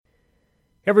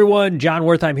Everyone, John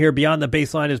Wertheim here. Beyond the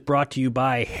Baseline is brought to you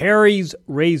by Harry's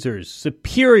Razors.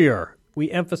 Superior.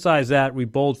 We emphasize that. We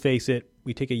boldface it.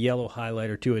 We take a yellow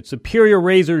highlighter to it. Superior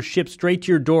razors ship straight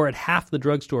to your door at half the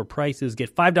drugstore prices.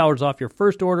 Get $5 off your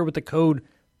first order with the code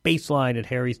BASELINE at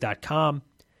harrys.com.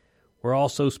 We're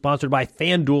also sponsored by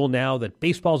FanDuel now that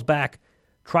baseball's back.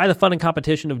 Try the fun and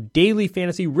competition of daily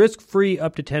fantasy risk-free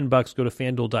up to $10. Go to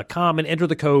FanDuel.com and enter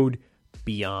the code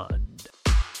BEYOND.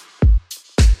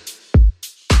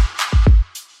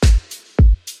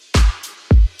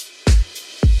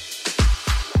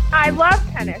 I love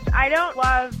tennis. I don't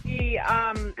love the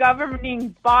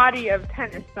governing body of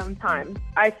tennis sometimes.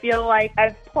 I feel like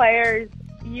as players,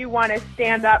 you want to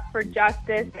stand up for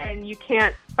justice and you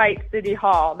can't fight City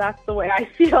Hall. That's the way I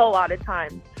feel a lot of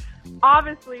times.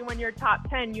 Obviously, when you're top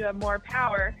 10, you have more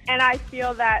power. And I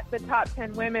feel that the top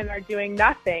 10 women are doing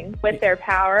nothing with their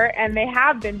power, and they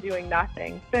have been doing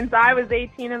nothing. Since I was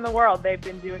 18 in the world, they've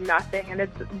been doing nothing, and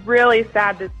it's really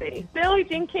sad to see. Billie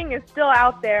Jean King is still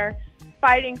out there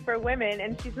fighting for women,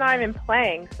 and she's not even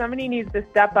playing. Somebody needs to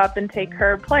step up and take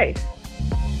her place.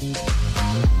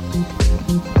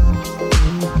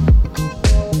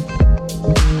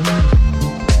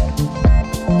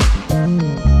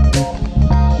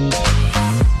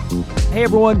 Hey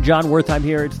everyone, John Wertheim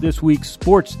here. It's this week's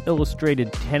Sports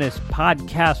Illustrated Tennis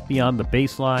podcast, Beyond the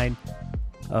Baseline.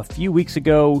 A few weeks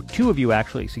ago, two of you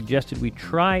actually suggested we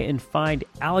try and find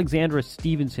Alexandra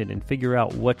Stevenson and figure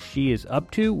out what she is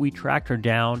up to. We tracked her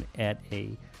down at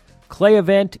a clay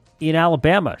event in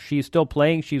Alabama. She is still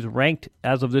playing. She's ranked,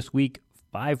 as of this week,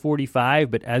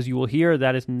 545, but as you will hear,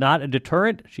 that is not a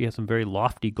deterrent. She has some very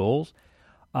lofty goals.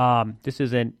 This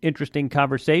is an interesting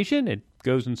conversation. It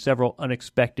goes in several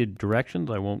unexpected directions.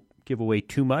 I won't give away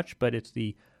too much, but it's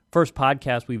the first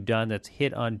podcast we've done that's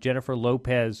hit on Jennifer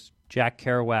Lopez, Jack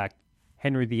Kerouac,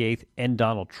 Henry VIII, and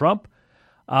Donald Trump.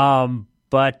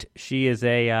 But she is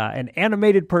an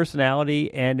animated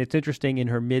personality, and it's interesting in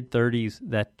her mid-30s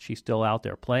that she's still out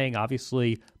there playing.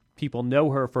 Obviously, people know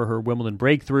her for her Wimbledon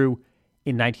breakthrough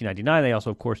in 1999. They also,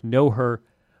 of course, know her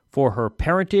for her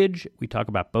parentage. We talk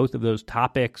about both of those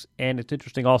topics, and it's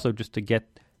interesting also just to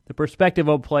get the perspective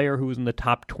of a player who was in the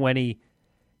top 20,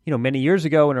 many years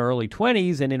ago in her early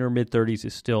 20s, and in her mid-30s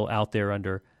is still out there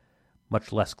under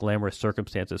much less glamorous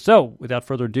circumstances. So, without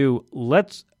further ado,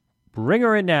 let's bring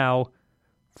her in now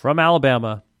from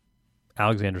Alabama,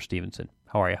 Alexandra Stevenson.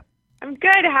 How are you? I'm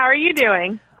good. How are you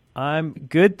doing? I'm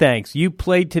good, thanks. You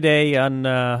played today on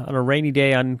a rainy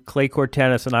day on clay court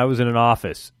tennis, and I was in an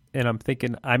office, and I'm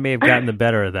thinking I may have gotten the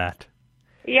better of that.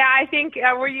 Yeah, I think,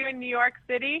 were you in New York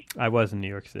City? I was in New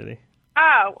York City.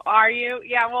 Oh, are you?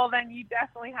 Yeah, well, then you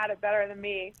definitely had it better than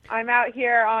me. I'm out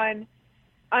here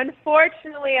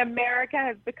unfortunately, America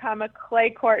has become a clay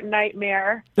court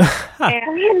nightmare.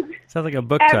 And sounds like a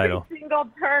book title. Every single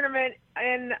tournament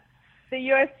in the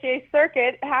USGA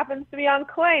circuit happens to be on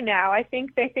clay now. I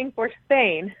think they think we're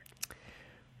Spain.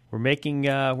 We're making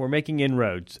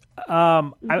inroads.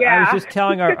 I was just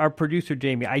telling our producer,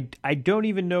 Jamie, I don't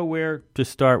even know where to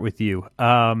start with you.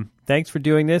 Thanks for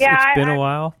doing this. Yeah, it's been a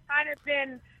while. I've kind of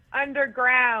been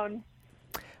underground.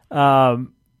 All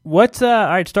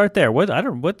right, start there.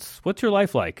 What's your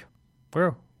life like?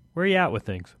 Where are you at with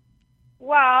things?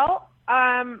 Well,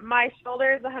 my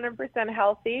shoulder is 100%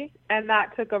 healthy, and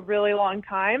that took a really long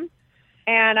time.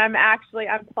 And I'm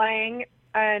playing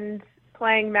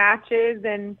matches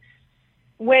and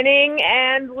winning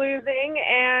and losing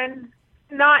and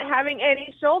not having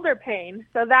any shoulder pain.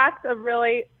 So that's a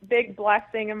really big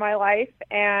blessing in my life,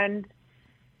 and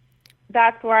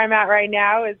that's where I'm at right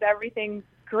now. Is everything's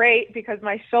great because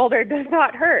my shoulder does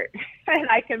not hurt and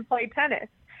I can play tennis.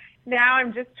 Now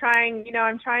I'm just trying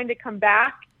to come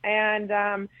back and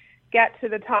get to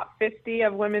the top 50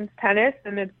 of women's tennis,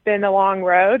 and it's been a long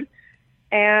road,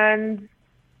 and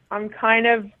I'm kind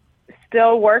of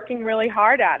still working really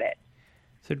hard at it.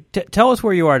 So tell us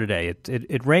where you are today.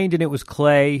 It rained and it was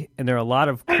clay, and there are a lot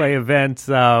of clay events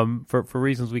for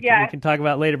reasons we can talk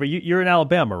about later, but you're in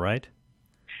Alabama, right?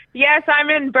 Yes, I'm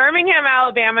in Birmingham,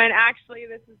 Alabama, and actually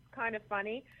this is kind of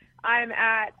funny. I'm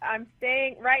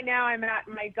staying right now. I'm at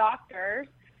my doctor's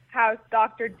house,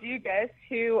 Dr. Dugas,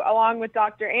 who, along with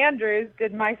Dr. Andrews,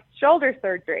 did my shoulder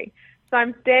surgery. So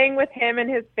I'm staying with him and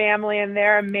his family, and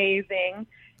they're amazing.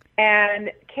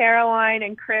 And Caroline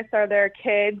and Chris are their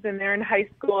kids, and they're in high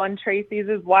school, and Tracy's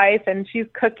his wife, and she's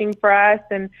cooking for us.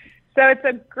 And so it's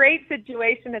a great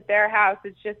situation at their house.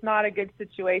 It's just not a good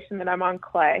situation that I'm on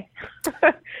clay.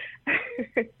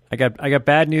 I got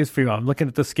bad news for you. I'm looking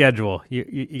at the schedule.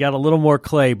 You got a little more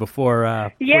clay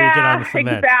before you get on the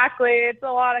cement. Exactly. It's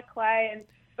a lot of clay,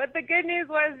 But the good news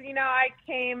was, I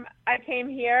came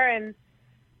here and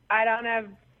I don't have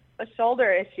a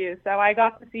shoulder issue. So I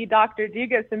got to see Dr.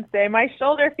 Dugas and say, my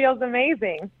shoulder feels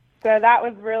amazing. So that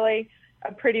was really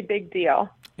a pretty big deal.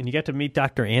 And you got to meet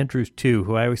Dr. Andrews, too,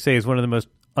 who I always say is one of the most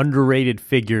underrated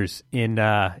figures in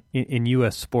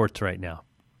U.S. sports right now.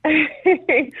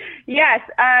 Yes.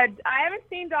 I haven't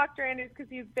seen Dr. Andrews because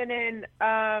he's been in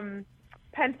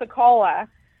Pensacola.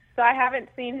 So I haven't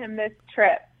seen him this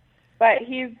trip. But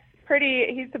he's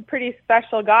a pretty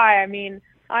special guy. I mean,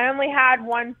 I only had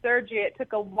one surgery. It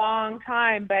took a long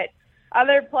time, but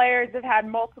other players have had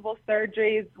multiple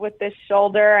surgeries with this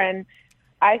shoulder, and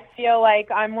I feel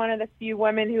like I'm one of the few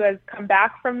women who has come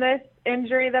back from this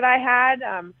injury that I had.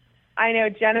 I know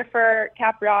Jennifer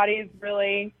Capriati is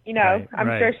really,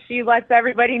 I'm sure she lets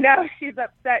everybody know she's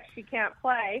upset she can't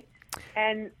play.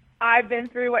 And I've been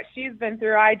through what she's been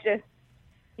through. I just,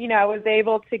 was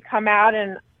able to come out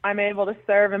and I'm able to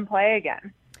serve and play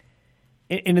again.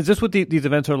 And is this what these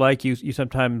events are like? You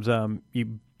sometimes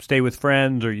you stay with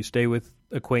friends or you stay with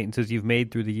acquaintances you've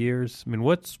made through the years? I mean,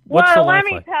 what's the life Well, like?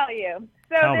 let me tell you.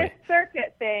 So this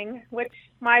circuit thing, which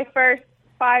my first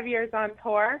 5 years on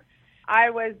tour,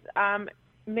 I was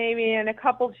maybe in a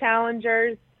couple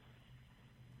challengers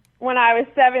when I was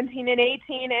 17 and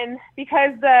 18. And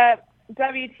because the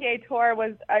WTA tour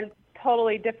was a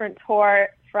totally different tour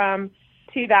from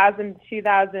 2000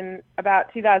 to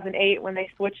about 2008 when they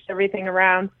switched everything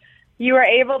around, you were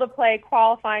able to play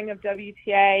qualifying of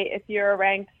WTA if you're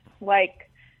ranked,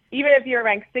 even if you're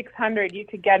ranked 600, you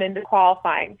could get into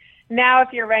qualifying. Now,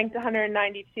 if you're ranked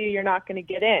 192, you're not going to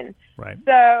get in. Right.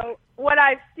 So what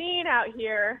I've seen out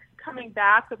here coming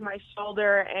back with my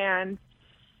shoulder and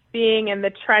being in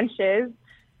the trenches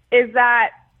is that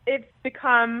it's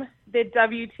become the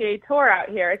WTA tour out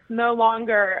here. It's no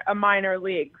longer a minor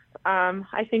leagues.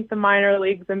 I think the minor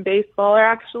leagues in baseball are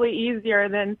actually easier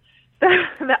than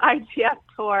the ITF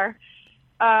tour.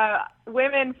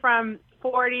 Women from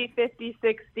 40, 50,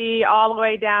 60, all the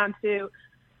way down to,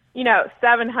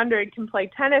 700 can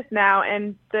play tennis now,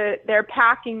 and they're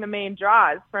packing the main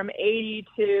draws. From 80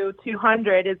 to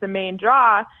 200 is the main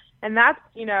draw, and that's,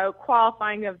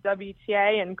 qualifying of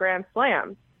WTA and Grand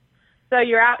Slams. So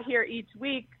you're out here each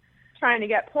week trying to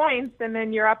get points, and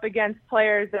then you're up against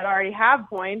players that already have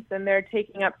points, and they're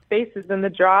taking up spaces in the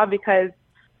draw because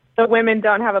the women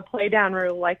don't have a play-down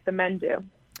rule like the men do.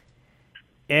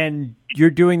 And you're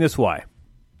doing this why?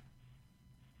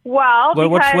 Well,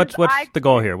 what's the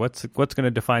goal here? What's going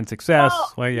to define success?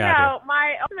 Well,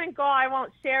 my ultimate goal I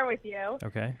won't share with you.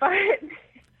 Okay. But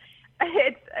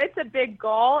it's a big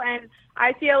goal, and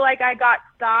I feel like I got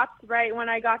stopped right when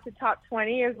I got to top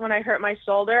 20 is when I hurt my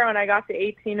shoulder when I got to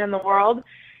 18 in the world.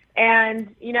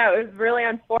 And, it was really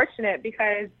unfortunate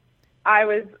because I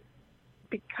was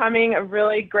becoming a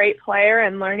really great player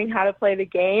and learning how to play the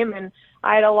game, and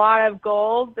I had a lot of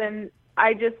goals, and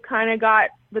I just kind of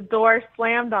got the door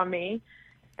slammed on me.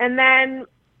 And then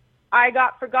I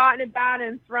got forgotten about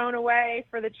and thrown away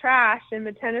for the trash in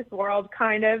the tennis world,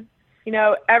 kind of.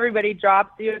 Everybody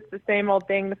drops you. It's the same old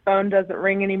thing. The phone doesn't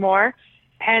ring anymore.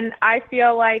 And I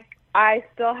feel like I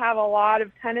still have a lot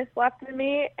of tennis left in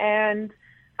me, and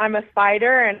I'm a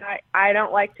fighter, and I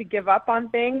don't like to give up on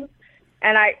things.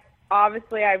 And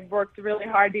I've worked really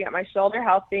hard to get my shoulder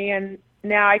healthy, and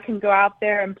now I can go out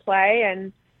there and play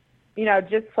and,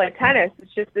 just play tennis.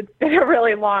 It's been a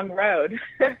really long road.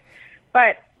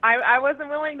 But I wasn't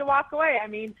willing to walk away. I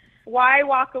mean, why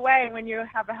walk away when you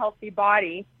have a healthy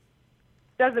body?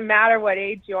 Doesn't matter what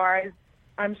age you are.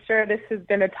 I'm sure this has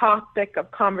been a topic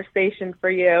of conversation for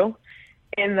you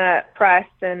in the press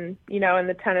and, in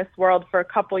the tennis world for a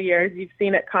couple years. You've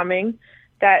seen it coming,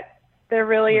 that there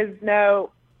really is no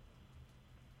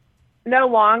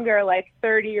longer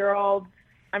 30-year-olds.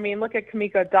 I mean, look at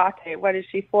Kamiko Date. What is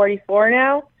she, 44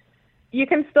 now? You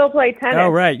can still play tennis. Oh,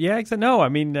 right. Yeah, no, I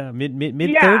mean,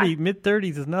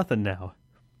 mid-30s is nothing now.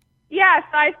 Yeah,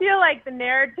 so I feel like the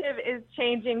narrative is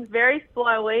changing very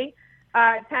slowly.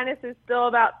 Tennis is still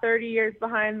about 30 years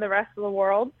behind the rest of the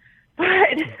world. But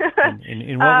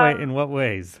in what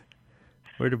ways?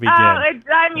 Where to begin?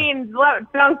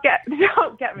 Don't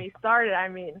get me started. I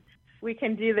mean, we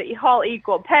can do the whole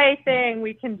equal pay thing.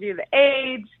 We can do the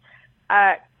age.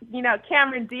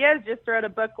 Cameron Diaz just wrote a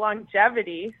book,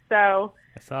 Longevity. So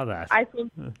I saw that.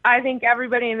 I think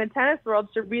everybody in the tennis world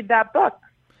should read that book.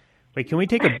 Wait, can we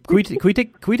take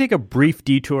a brief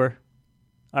detour?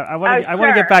 I want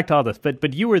to get back to all this,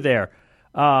 but you were there.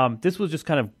 This was just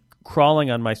kind of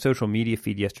crawling on my social media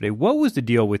feed yesterday. What was the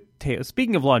deal with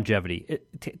speaking of longevity?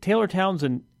 Taylor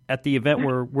Townsend at the event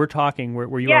where we're talking,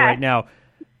 where you are right now.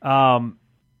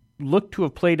 look to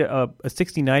have played a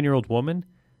 69-year-old woman.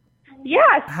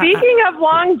 Yeah, speaking of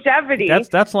longevity.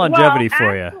 That's longevity well,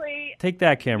 for actually, you. Take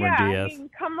that, Cameron yeah, Diaz. I mean,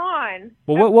 come on.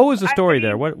 Well, what was the story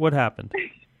there? What happened?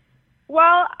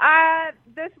 Well,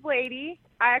 this lady,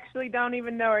 I actually don't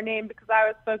even know her name because I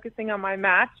was focusing on my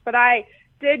match, but I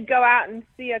did go out and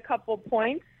see a couple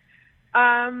points.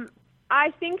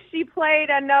 I think she played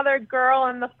another girl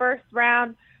in the first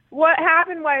round. What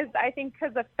happened was, I think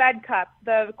because of Fed Cup,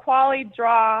 the quali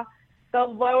draw, the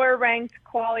lower ranked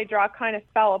quali draw kind of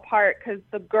fell apart because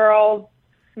the girls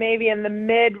maybe in the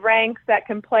mid ranks that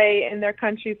can play in their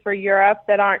countries for Europe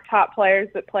that aren't top players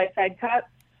that play Fed Cup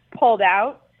pulled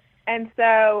out. And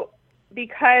so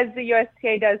because the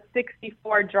USTA does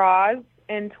 64 draws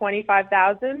in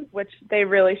 25,000, which they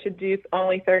really should do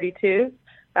only 32,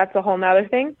 that's a whole nother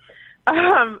thing.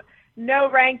 No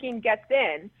ranking gets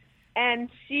in. And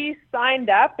she signed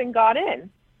up and got in.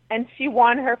 And she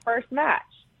won her first match.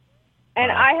 And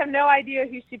Wow. I have no idea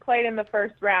who she played in the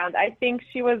first round. I think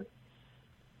she was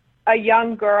a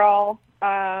young girl,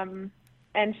 and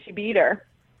she beat her.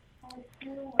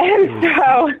 And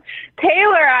so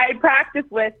Taylor I had practiced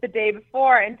with the day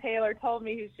before, and Taylor told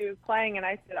me who she was playing, and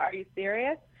I said, "Are you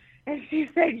serious?" And she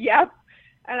said, "Yep."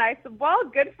 And I said, "Well,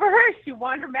 good for her. She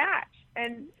won her match."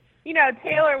 And, you know,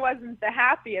 Taylor wasn't the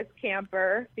happiest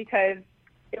camper because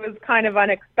it was kind of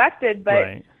unexpected, but,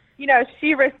 Right. you know,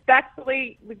 she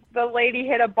respectfully, the lady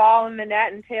hit a ball in the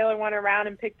net, and Taylor went around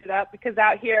and picked it up because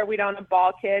out here we don't have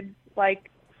ball kids. Like,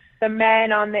 the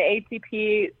men on the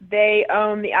ATP, they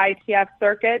own the ITF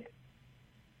circuit.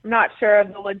 I'm not sure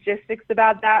of the logistics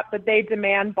about that, but they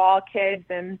demand ball kids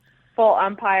and full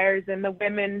umpires, and the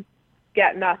women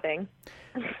get nothing.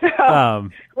 So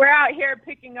we're out here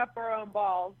picking up our own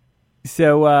balls.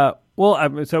 So,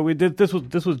 so we did. This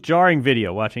was jarring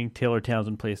video watching Taylor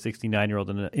Townsend play a 69-year-old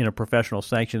in a professional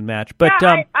sanctioned match. But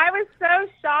yeah, I was so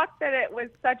shocked that it was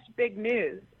such big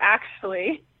news.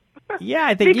 Actually. Yeah,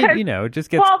 I think because, it just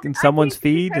gets in someone's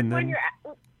feed, and then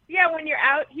when you're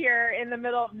out here in the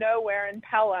middle of nowhere in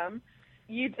Pelham,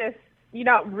 you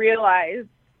don't realize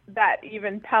that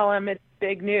even Pelham is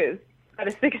big news that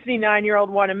a 69-year-old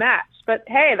won a match. But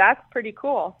hey, that's pretty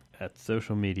cool. That's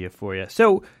social media for you.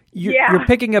 So you're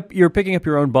picking up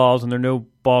your own balls, and there are no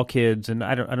ball kids, and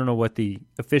I don't know what the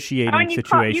officiating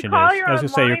situation is. I was gonna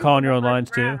say you're calling your own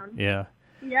lines too. Yeah.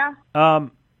 Yeah.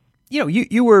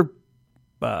 You were.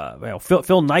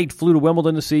 Phil Knight flew to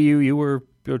Wimbledon to see you. You were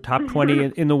top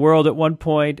 20 in the world at one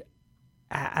point.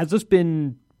 Has this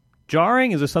been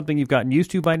jarring? Is this something you've gotten used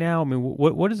to by now? I mean,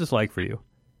 what is this like for you?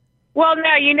 Well,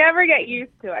 no, you never get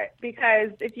used to it,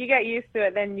 because if you get used to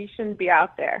it, then you shouldn't be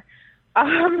out there.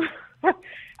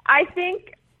 I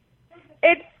think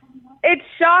it's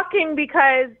shocking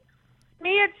because to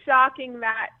me it's shocking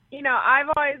that, I've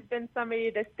always been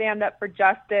somebody to stand up for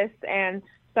justice, and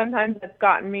sometimes it's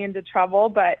gotten me into trouble,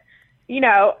 but,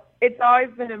 it's always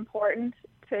been important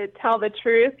to tell the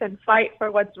truth and fight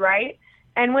for what's right.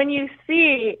 And when you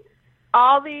see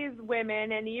all these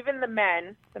women, and even the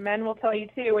men will tell you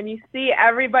too, when you see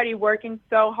everybody working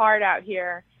so hard out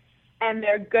here and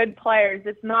they're good players,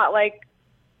 it's not like,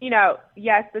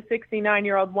 yes, the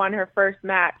 69-year-old won her first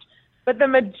match, but the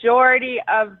majority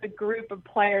of the group of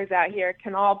players out here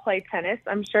can all play tennis.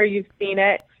 I'm sure you've seen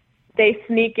it. They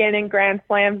sneak in Grand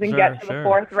Slams and get to the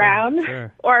fourth round.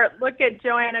 Sure. Or look at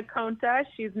Joanna Konta.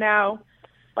 She's now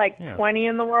 20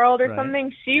 in the world or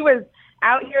something. She was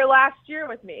out here last year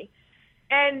with me.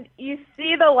 And you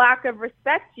see the lack of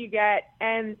respect you get,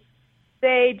 and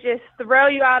they just throw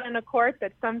you out in a court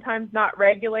that's sometimes not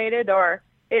regulated, or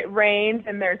it rains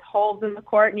and there's holes in the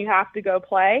court and you have to go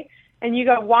play. And you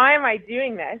go, why am I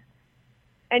doing this?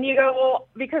 And you go, well,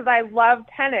 because I love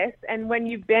tennis. And when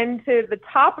you've been to the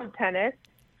top of tennis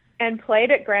and played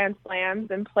at Grand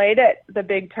Slams and played at the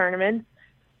big tournaments,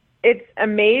 it's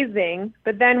amazing.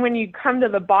 But then when you come to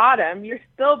the bottom, you're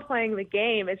still playing the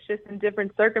game. It's just in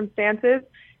different circumstances.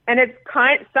 And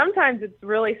sometimes it's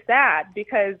really sad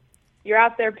because you're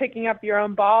out there picking up your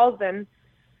own balls, and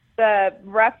the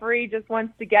referee just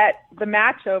wants to get the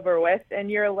match over with, and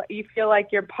you feel like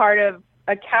you're part of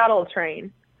a cattle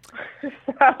train.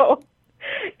 So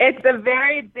it's a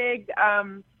very big,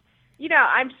 I'm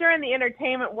sure in the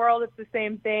entertainment world it's the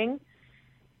same thing.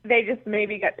 They just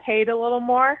maybe get paid a little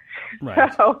more.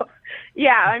 Right. So,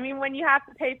 yeah, I mean, when you have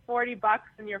to pay $40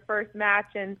 in your first match,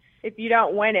 and if you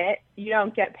don't win it, you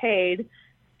don't get paid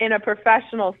in a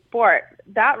professional sport,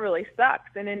 that really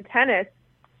sucks. And in tennis,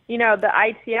 the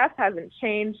ITF hasn't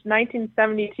changed.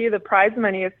 1972, the prize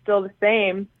money is still the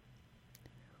same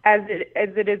as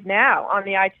it is now on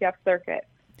the ITF circuit.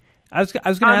 I was going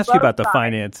to ask you about the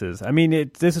finances. I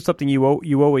mean, this is something you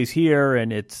always hear,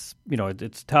 and it's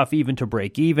it's tough even to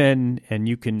break even, and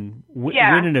you can win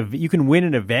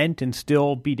an event and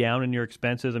still be down in your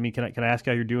expenses. I mean, can I ask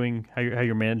how you're doing, how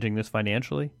you're managing this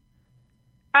financially?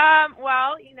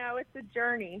 Well, it's a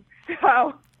journey.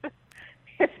 So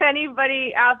if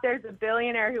anybody out there's a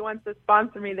billionaire who wants to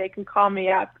sponsor me, they can call me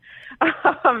up.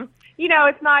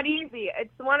 It's not easy.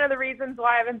 It's one of the reasons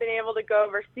why I haven't been able to go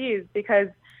overseas, because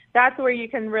that's where you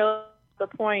can really the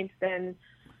points. And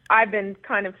I've been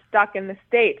kind of stuck in the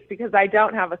States because I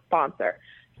don't have a sponsor.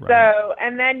 Right. So,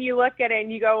 and then you look at it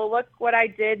and you go, well, look what I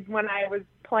did when I was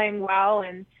playing well.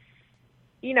 And,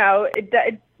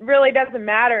 it really doesn't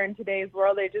matter in today's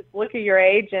world. They just look at your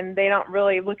age and they don't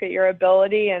really look at your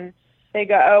ability, and they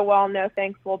go, oh, well, no,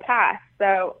 thanks, we'll pass.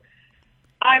 So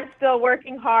I'm still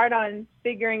working hard on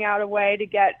figuring out a way to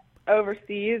get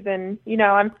overseas, and,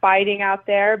 I'm fighting out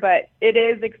there, but it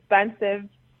is expensive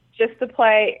just to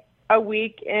play a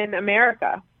week in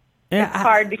America. Yeah, it's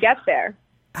hard to get there.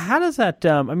 How does that,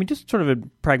 just sort of in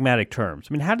pragmatic terms,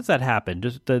 how does that happen?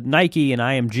 Just the Nike and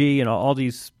IMG and all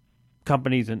these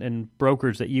companies and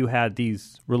brokers that you had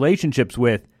these relationships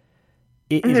with,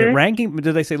 is it ranking?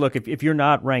 Do they say, look, if you're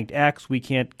not ranked X, we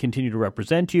can't continue to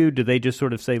represent you? Do they just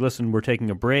sort of say, listen, we're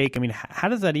taking a break? How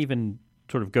does that even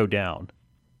sort of go down?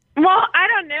 Well, I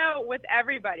don't know with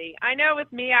everybody. I know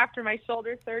with me after my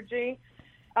shoulder surgery,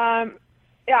 I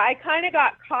kind of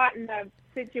got caught in a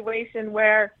situation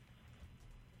where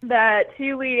the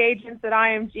two lead agents at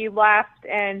IMG left,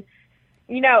 and,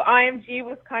 IMG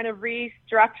was kind of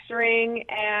restructuring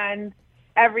and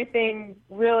everything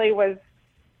really was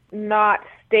not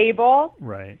stable.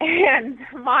 Right. And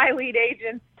my lead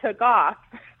agents took off.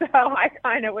 So I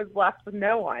kind of was left with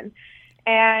no one.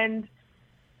 And,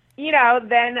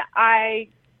 then I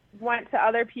went to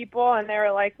other people and they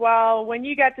were like, well, when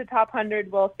you get to top 100,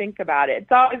 we'll think about it.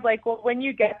 It's always like, well, when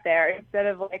you get there, instead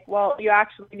of like, well, you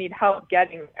actually need help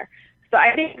getting there. So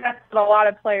I think that's what a lot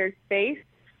of players face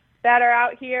that are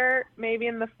out here, maybe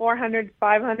in the 400s,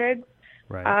 500s.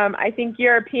 Right. I think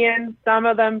Europeans, some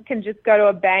of them can just go to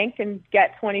a bank and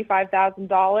get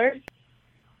 $25,000.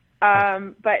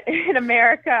 But in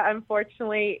America,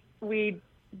 unfortunately, we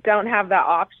don't have that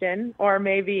option. Or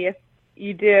maybe if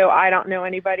you do, I don't know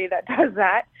anybody that does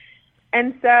that.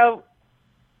 And so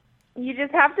you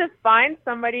just have to find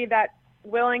somebody that's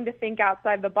willing to think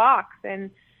outside the box.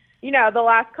 And, the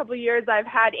last couple of years I've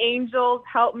had angels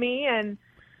help me and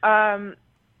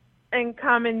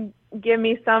come and give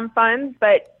me some funds.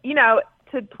 But,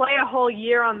 to play a whole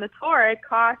year on the tour, it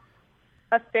costs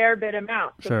a fair bit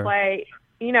amount to play,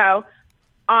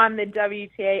 on the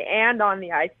WTA and on the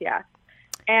ITF.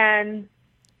 And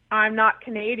I'm not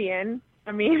Canadian.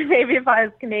 Maybe if I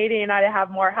was Canadian, I'd have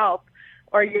more help,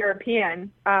 or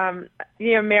European.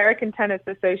 The American Tennis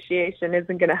Association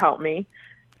isn't going to help me.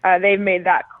 They've made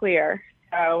that clear.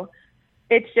 So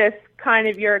it's just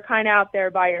you're kind of out there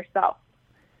by yourself.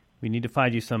 We need to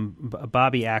find you some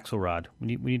Bobby Axelrod.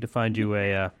 We need to find you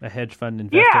a hedge fund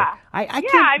investor. Yeah,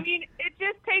 it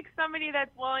just takes somebody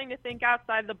that's willing to think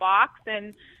outside the box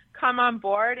and come on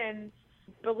board and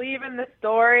believe in the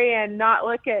story and not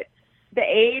look at the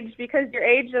age, because your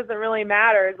age doesn't really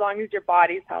matter as long as your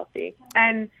body's healthy.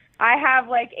 And I have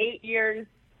like 8 years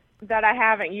that I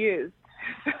haven't used.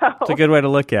 So. It's a good way to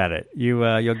look at it. You'll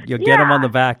get them on the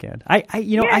back end. I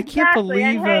can't believe.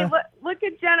 And hey, look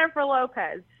at Jennifer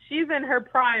Lopez. She's in her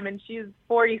prime and she's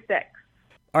 46.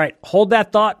 All right, hold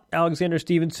that thought, Alexandra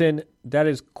Stevenson. That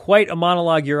is quite a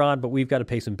monologue you're on, but we've got to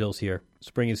pay some bills here.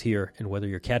 Spring is here, and whether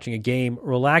you're catching a game,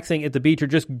 relaxing at the beach, or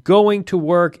just going to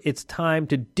work, it's time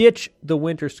to ditch the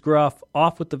winter scruff,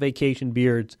 off with the vacation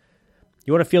beards.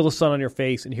 You want to feel the sun on your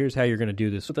face, and here's how you're going to do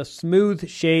this. With a smooth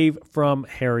shave from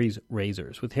Harry's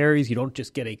Razors. With Harry's, you don't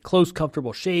just get a close,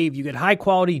 comfortable shave. You get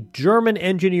high-quality,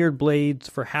 German-engineered blades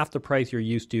for half the price you're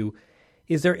used to.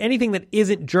 Is there anything that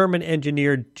isn't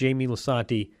German-engineered, Jamie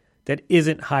Lisanti, that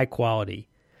isn't high quality?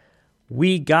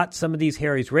 We got some of these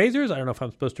Harry's Razors. I don't know if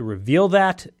I'm supposed to reveal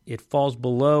that. It falls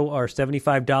below our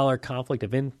 $75 conflict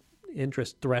of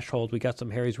interest threshold. We got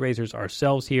some Harry's Razors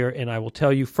ourselves here, and I will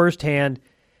tell you firsthand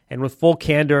and with full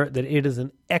candor that it is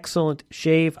an excellent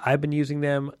shave. I've been using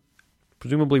them.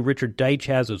 Presumably Richard Deitch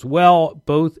has as well.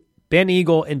 Both Ben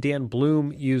Eagle and Dan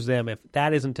Bloom use them. If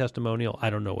that isn't testimonial, I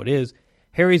don't know what is.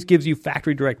 Harry's gives you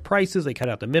factory direct prices. They cut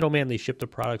out the middleman. They ship the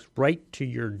products right to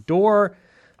your door.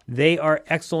 They are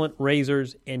excellent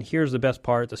razors. And here's the best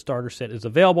part. The starter set is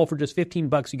available for just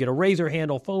 $15. You get a razor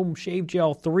handle, foam, shave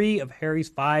gel, 3 of Harry's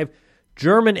 5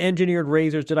 German-engineered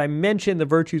razors. Did I mention the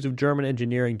virtues of German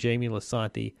engineering, Jamie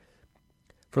Lisanti?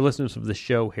 For listeners of the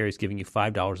show, Harry's giving you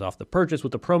 $5 off the purchase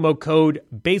with the promo code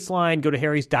BASELINE. Go to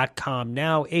harrys.com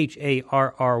now,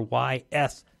 HARRYS.com.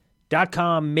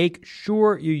 Make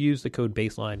sure you use the code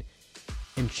BASELINE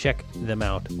and check them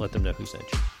out. Let them know who sent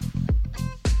you.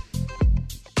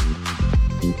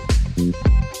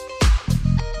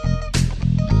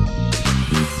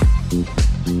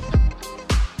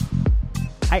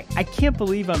 I can't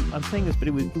believe I'm saying this, but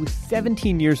it was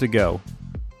 17 years ago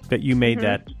that you made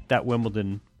that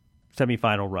Wimbledon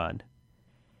semifinal run.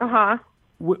 Uh-huh.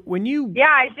 When you... Yeah,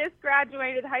 I just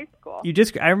graduated high school.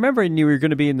 I remember you were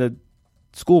going to be in the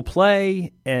school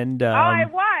play, and... I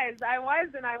was,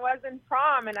 and I was in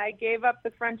prom, and I gave up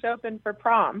the French Open for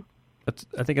prom.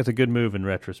 I think that's a good move in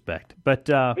retrospect. But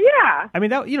yeah, I mean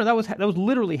that was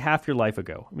literally half your life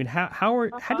ago. I mean, how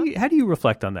do you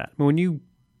reflect on that? I mean, when you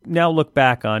now look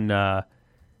back on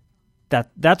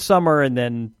that summer and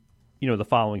then the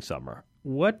following summer,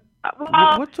 what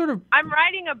sort of... I'm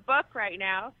writing a book right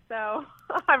now, so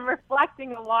I'm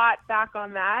reflecting a lot back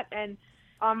on that and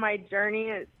on my journey.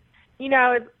 It's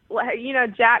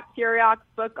Jack Kerouac's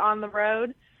book On the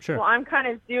Road. Sure. Well, I'm kind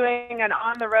of doing an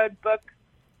on the road book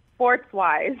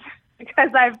sports-wise,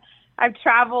 because I've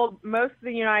traveled most of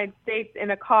the United States in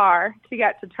a car to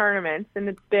get to tournaments, and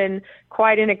it's been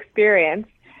quite an experience.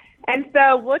 And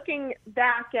so looking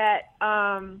back at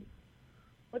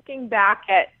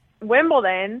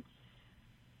Wimbledon,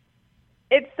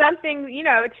 it's something,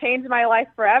 it changed my life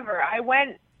forever. I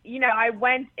went in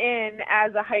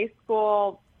as a high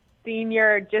school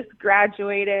senior, just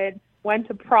graduated, went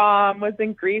to prom, was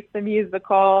in Grease the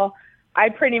musical. I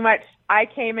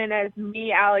came in as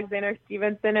me, Alexandra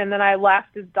Stevenson, and then I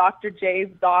left as Dr. J's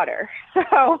daughter.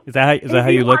 So is that how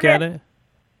you look at it?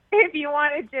 If you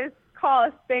want to just call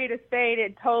a spade,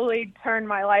 it totally turned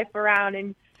my life around.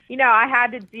 And, I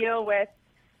had to deal with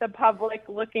the public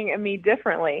looking at me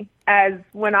differently, as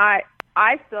when I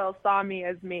still saw me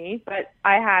as me, but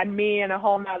I had me and a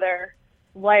whole nother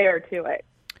layer to it.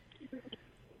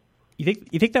 You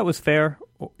think that was fair?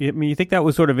 I mean, you think that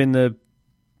was sort of in the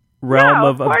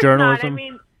realm of journalism? Not. I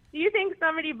mean, do you think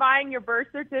somebody buying your birth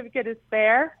certificate is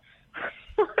fair?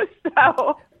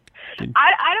 So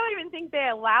I don't even think they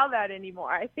allow that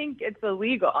anymore. I think it's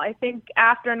illegal. I think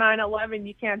after 9/11,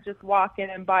 you can't just walk in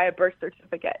and buy a birth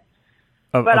certificate.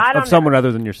 Of someone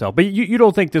other than yourself. But you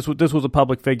don't think this was a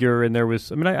public figure, and there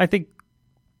was... I mean, I think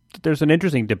there's an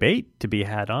interesting debate to be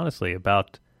had, honestly,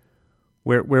 about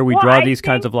where we draw these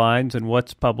kinds of lines and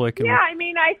what's public. And I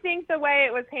mean, I think the way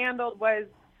it was handled was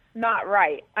not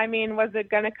right. I mean, was it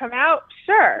going to come out?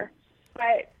 Sure.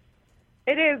 But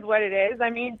it is what it is.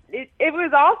 I mean, it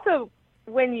was also,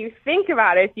 when you think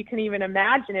about it, if you can even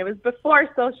imagine, it was before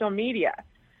social media.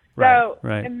 So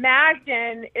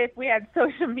imagine if we had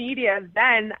social media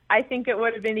then, I think it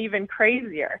would have been even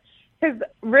crazier. Because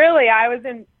really, I was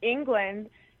in England,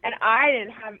 and I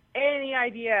didn't have any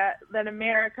idea that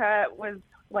America was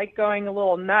like going a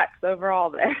little nuts over all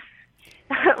this.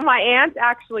 My aunt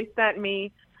actually sent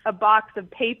me a box of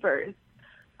papers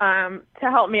to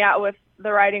help me out with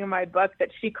the writing of my book that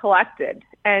she collected.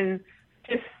 And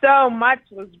just so much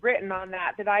was written on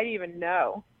that I didn't even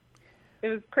know. It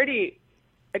was pretty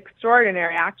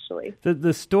extraordinary, actually.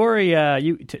 The story,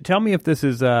 tell me if this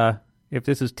is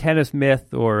tennis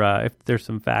myth or if there's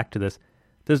some fact to this.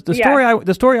 The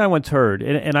story I once heard,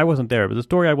 and I wasn't there, but the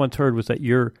story I once heard was that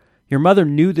your mother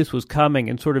knew this was coming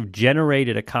and sort of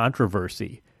generated a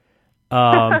controversy,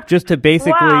 just to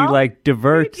basically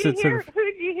divert. Who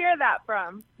did you hear that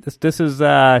from? This is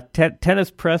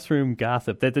tennis press room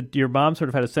gossip that your mom sort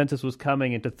of had a sense this was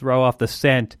coming, and to throw off the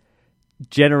scent,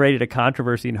 generated a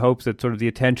controversy in hopes that sort of the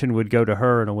attention would go to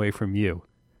her and away from you.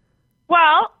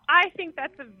 Well, I think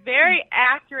that's a very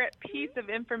accurate piece of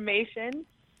information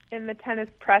in the tennis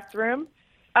press room.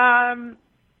 I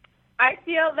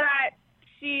feel that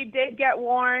she did get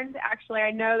warned. Actually, I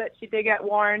know that she did get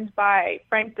warned by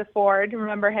Frank DeFord.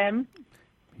 Remember him?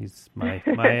 He's my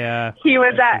he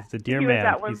was he's a dear man.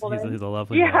 At Wimbledon. He's a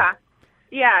lovely man.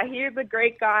 Yeah, he's a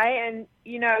great guy, and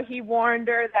he warned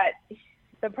her that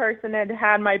the person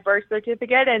had my birth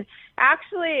certificate. And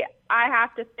actually, I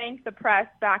have to thank the press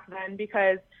back then,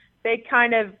 because they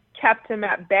kind of kept him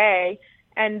at bay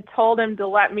and told him to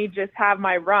let me just have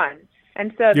my run.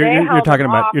 And so you're talking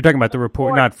about the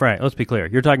reporter, not Frank. Let's be clear.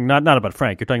 You're talking not about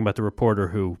Frank. You're talking about the reporter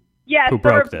who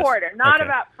broke the reporter, this. Not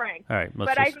about Frank. All right,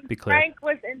 but I think Frank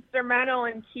was instrumental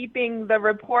in keeping the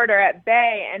reporter at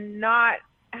bay and not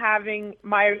having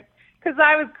because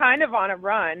I was kind of on a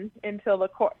run until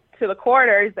to the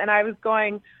quarters, and I was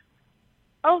going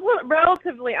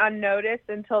relatively unnoticed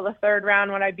until the third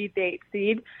round when I beat the 8th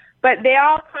seed. But they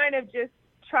all kind of just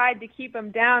tried to keep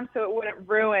them down so it wouldn't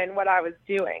ruin what I was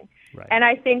doing. Right. And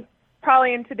I think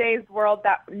probably in today's world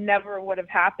that never would have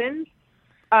happened.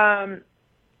 And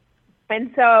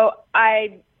so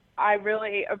I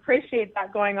really appreciate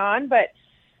that going on. But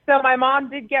so my mom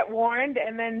did get warned,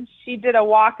 and then she did a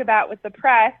walkabout with the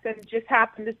press and just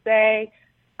happened to say,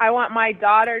 I want my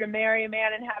daughter to marry a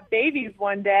man and have babies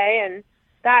one day. And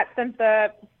that sent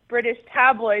the British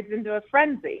tabloids into a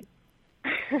frenzy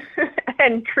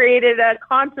and created a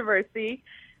controversy,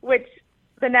 which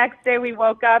the next day we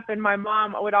woke up and my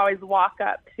mom would always walk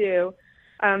up to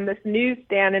this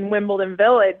newsstand in Wimbledon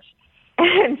Village.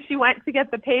 And she went to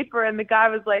get the paper, and the guy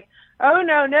was like, oh,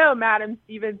 no, Madam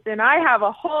Stevenson, I have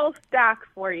a whole stack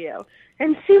for you.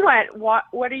 And she went, what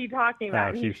are you talking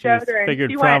about? Oh, and she was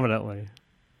figured prominently.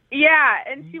 Yeah,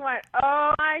 and she went,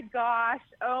 oh, my gosh,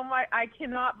 I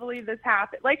cannot believe this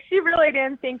happened. Like, she really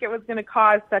didn't think it was going to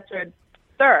cause such a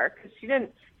stir, because she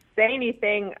didn't say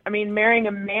anything. I mean, marrying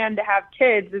a man to have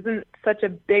kids isn't such a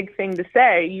big thing to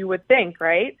say, you would think,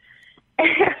 right?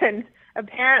 And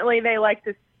apparently they like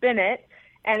to spin it,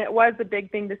 and it was a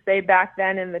big thing to say back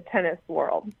then in the tennis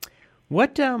world.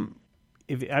 What I'm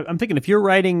thinking, if you're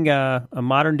writing a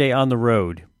modern day On the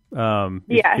Road,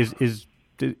 is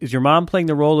your mom playing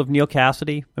the role of Neil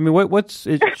Cassidy? I mean, what's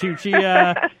is she?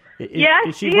 Yes,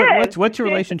 she is. What's your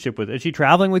relationship with? Is she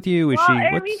traveling with you?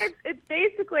 I mean, it's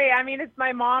basically, it's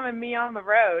my mom and me on the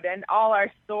road and all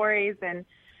our stories, and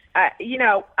I'm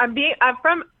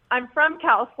from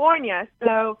California,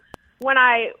 so when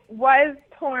I was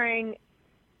touring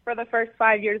for the first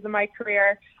 5 years of my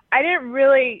career, I didn't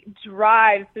really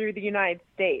drive through the United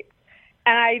States.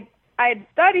 And I had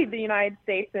studied the United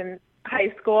States in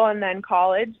high school and then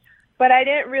college, but I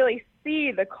didn't really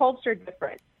see the culture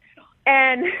difference.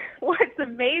 And what's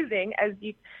amazing, as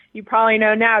you probably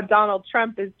know now, Donald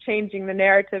Trump is changing the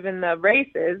narrative in the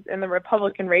races, in the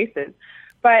Republican races.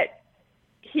 But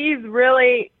he's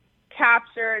really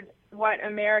captured what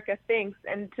America thinks.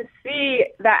 And to see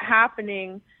that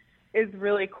happening is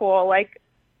really cool. Like,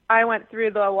 I went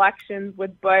through the elections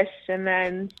with Bush, and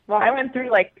then, I went through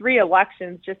like 3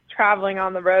 elections just traveling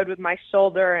on the road with my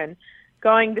shoulder and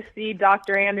going to see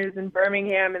Dr. Andrews in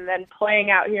Birmingham and then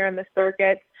playing out here in the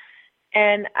circuits.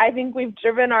 And I think we've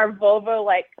driven our Volvo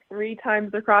like 3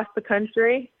 times across the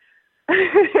country.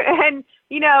 And,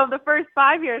 the first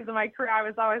 5 years of my career, I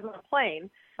was always on a plane.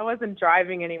 I wasn't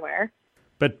driving anywhere.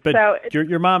 But so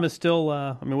your mom is still,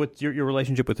 what's your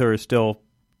relationship with her is still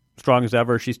strong as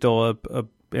ever? She's still a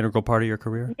integral part of your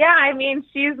career? Yeah,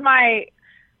 she's my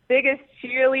biggest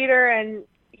cheerleader, and,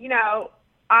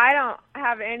 I don't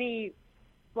have any,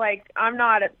 I'm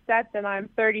not upset that I'm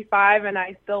 35 and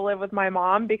I still live with my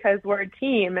mom, because we're a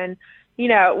team. And,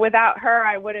 without her,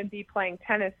 I wouldn't be playing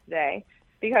tennis today,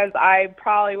 because I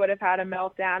probably would have had a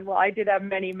meltdown. Well, I did have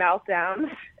many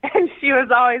meltdowns, and she was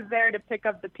always there to pick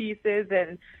up the pieces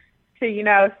and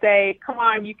to, say, come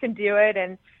on, you can do it.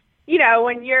 And,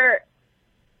 when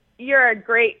you're a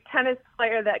great tennis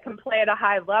player that can play at a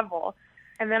high level,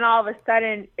 and then all of a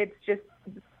sudden it's just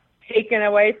taken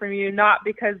away from you, not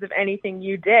because of anything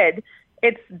you did,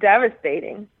 it's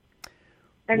devastating.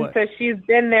 And so she's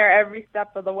been there every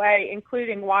step of the way,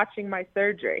 including watching my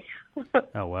surgery.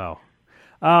 Oh, wow.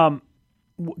 Can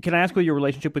I ask what your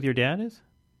relationship with your dad is?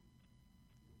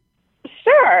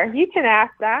 Sure, you can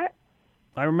ask that.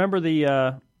 I remember I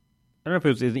don't know if it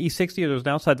was an E60 or there was an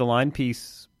outside the line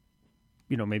piece,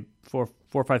 maybe 4,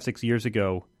 5, 6 years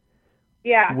ago.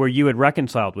 Yeah. Where you had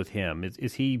reconciled with him.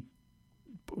 Is he?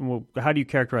 Well, how do you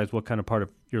characterize what kind of part of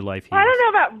your life he is? I don't know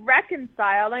about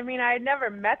reconciled. I had never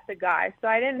met the guy, so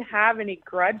I didn't have any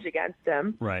grudge against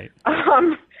him. Right.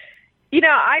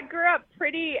 I grew up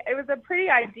it was a pretty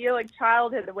idyllic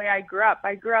childhood the way I grew up.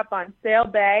 I grew up on Sail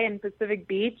Bay in Pacific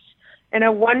Beach in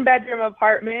a 1-bedroom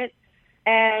apartment,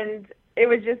 and it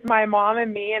was just my mom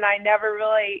and me, and I never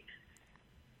really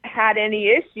had any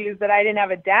issues that I didn't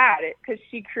have a dad, because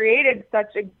she created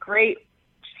such a great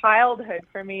childhood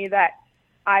for me that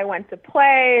I went to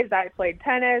plays, I played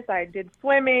tennis, I did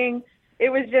swimming.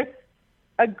 It was just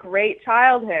a great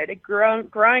childhood.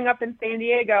 Growing up in San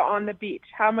Diego on the beach,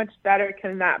 how much better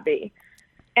can that be?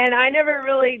 And I never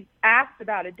really asked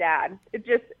about a dad. It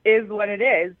just is what it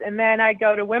is. And then I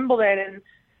go to Wimbledon, and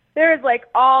there's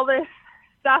all this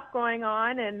stuff going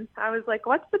on, and I was like,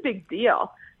 what's the big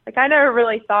deal? I never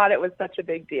really thought it was such a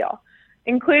big deal,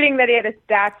 including that he had a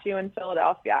statue in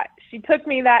Philadelphia. She took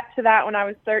me to that when I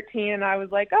was 13, and I was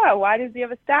like, oh, why does he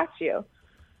have a statue?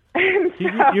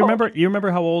 You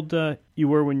remember how old you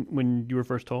were when you were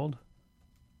first told?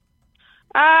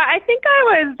 I think I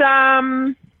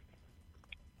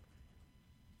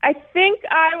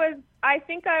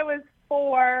was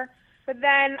 4, but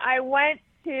then I went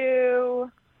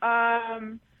to, I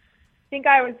think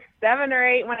I was 7 or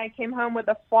 8 when I came home with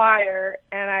a flyer,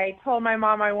 and I told my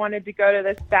mom I wanted to go to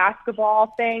this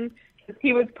basketball thing because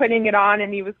he was putting it on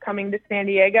and he was coming to San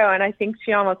Diego, and I think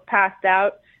she almost passed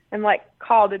out and,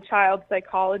 called a child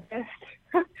psychologist.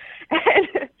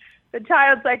 And the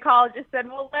child psychologist said,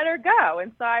 well, let her go.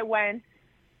 And so I went,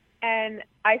 and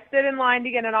I stood in line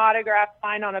to get an autograph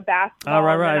signed on a basketball. Oh,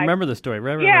 right. I remember the story.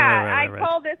 Right. I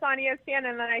called this on ESPN,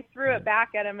 and then I threw it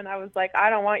back at him, and I was like, I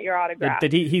don't want your autograph.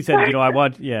 He said, I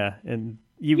want, and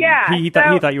he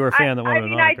thought you were a fan that wanted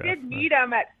an autograph. I did meet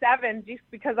him at 7 just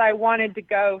because I wanted to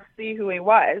go see who he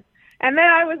was. And then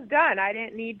I was done. I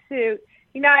didn't need to,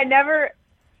 I've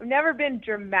never been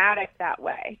dramatic that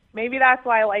way. Maybe that's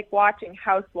why I like watching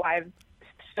Housewives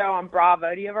show on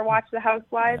Bravo. Do you ever watch The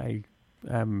Housewives?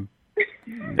 I'm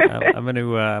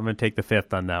gonna take the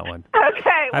fifth on that one.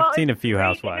 Okay, well, I've seen a few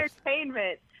Housewives.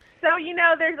 Entertainment. So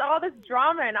there's all this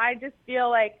drama, and I just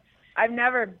feel like I've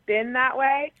never been that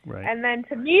way. Right. And then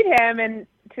to meet him and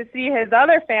to see his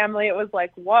other family, it was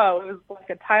like, whoa! It was like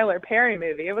a Tyler Perry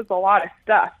movie. It was a lot of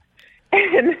stuff,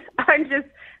 and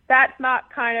that's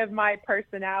not kind of my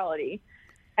personality.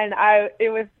 And it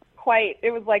was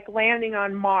like landing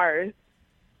on Mars.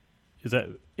 Is that,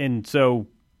 and so,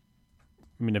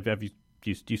 I mean, do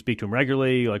you speak to him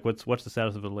regularly? Like, what's the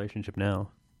status of the relationship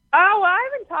now? Oh, well, I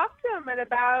haven't talked to him in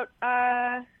about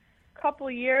a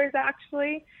couple years,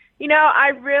 actually. I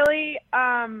really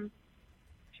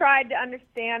tried to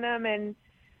understand him, and,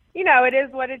 it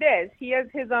is what it is. He has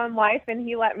his own life, and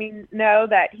he let me know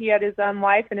that he had his own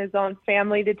life and his own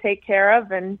family to take care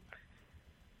of, and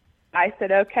I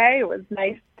said, okay, it was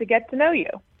nice to get to know you.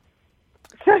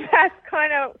 So that's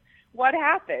kind of what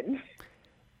happened.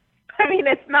 I mean,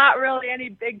 it's not really any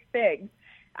big thing.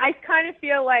 I kind of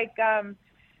feel like,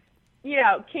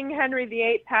 King Henry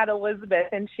VIII had Elizabeth,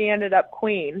 and she ended up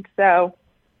queen. So,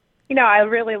 I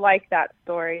really like that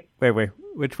story. Wait.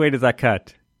 Which way does that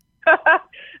cut?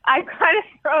 I'm kind of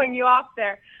throwing you off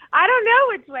there. I don't know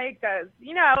which way it goes.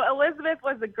 Elizabeth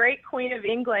was a great queen of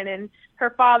England, and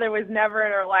her father was never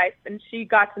in her life, and she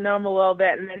got to know him a little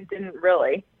bit and then didn't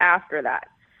really after that.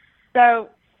 So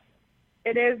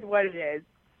it is what it is.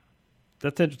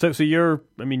 That's interesting. So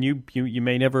you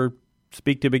may never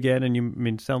speak to him again, and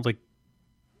it sounds like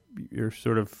you're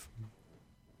sort of.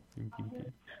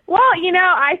 Well,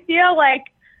 I feel like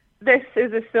this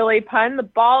is a silly pun. The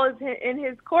ball is in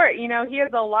his court. He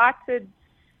has a lot to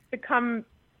come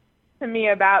to me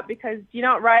about, because you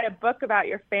don't write a book about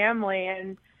your family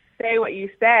and say what you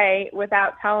say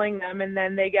without telling them, and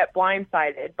then they get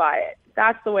blindsided by it.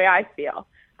 That's the way I feel.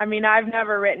 I mean, I've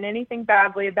never written anything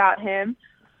badly about him.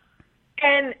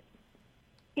 And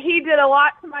he did a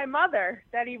lot to my mother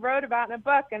that he wrote about in a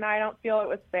book, and I don't feel it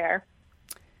was fair.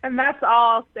 And that's all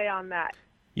I'll say on that.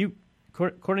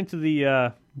 According to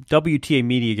the WTA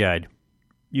Media Guide,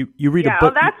 you read a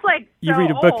book. Oh, that's like you so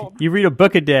read a old. book. You read a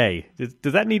book a day.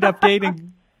 Does that need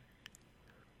updating?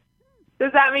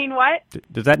 Does that mean what?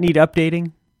 Does that need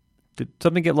updating? Did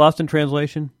something get lost in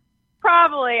translation?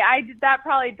 Probably. That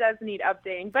probably does need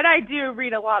updating, but I do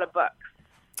read a lot of books.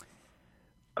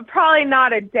 Probably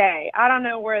not a day. I don't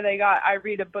know where they got I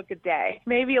read a book a day.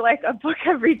 Maybe like a book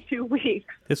every 2 weeks.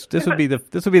 This would be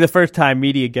the first time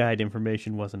Media Guide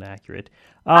information wasn't accurate.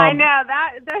 I know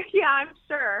that. Yeah, I'm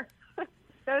sure.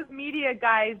 Those media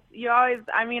guides, you always.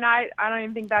 I mean, I don't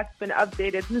even think that's been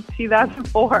updated since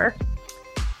 2004.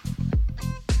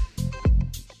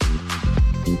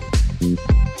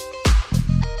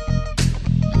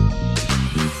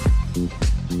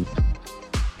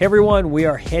 Hey everyone, we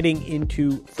are heading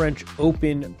into French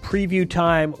Open preview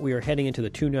time. We are heading into the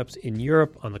tune-ups in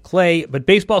Europe on the clay, but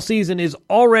baseball season is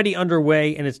already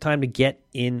underway, and it's time to get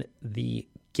in the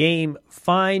game.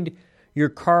 Find your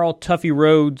Carl Tuffy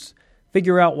Rhodes.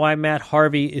 Figure out why Matt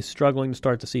Harvey is struggling to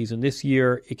start the season this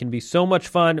year. It can be so much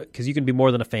fun because you can be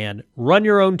more than a fan. Run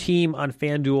your own team on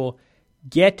FanDuel.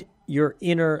 Get your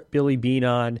inner Billy Bean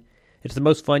on. It's the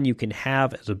most fun you can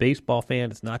have as a baseball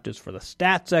fan. It's not just for the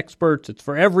stats experts. It's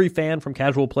for every fan, from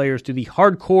casual players to the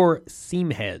hardcore seam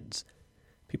heads.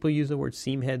 People use the word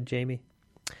seam head, Jamie?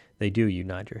 They do. You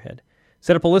nod your head.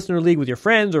 Set up a listener league with your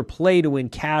friends or play to win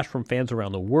cash from fans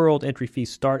around the world. Entry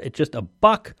fees start at just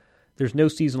 $1. There's no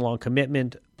season-long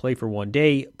commitment. Play for 1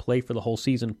 day. Play for the whole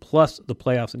season plus the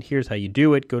playoffs. And here's how you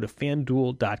do it. Go to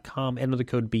FanDuel.com. Enter the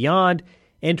code BEYOND.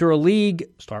 Enter a league,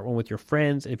 start one with your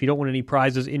friends. And if you don't win any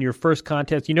prizes in your first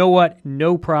contest, you know what?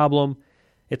 No problem.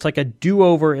 It's like a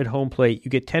do-over at home plate.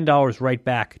 You get $10 right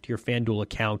back to your FanDuel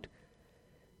account.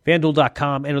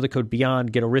 FanDuel.com, enter the code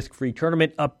BEYOND, get a risk-free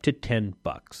tournament up to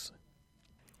 $10.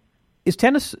 Is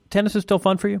tennis is still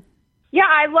fun for you? Yeah,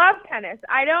 I love tennis.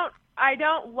 I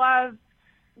don't love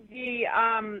the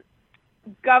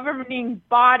governing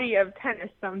body of tennis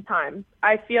sometimes.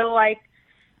 I feel like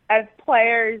as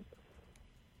players,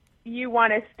 you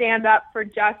want to stand up for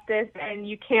justice and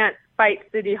you can't fight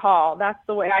City Hall. That's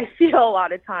the way I feel a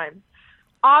lot of times.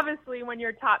 Obviously, when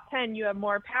you're top 10, you have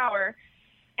more power.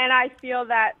 And I feel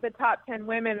that the top 10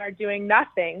 women are doing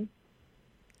nothing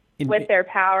with their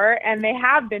power, and they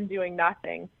have been doing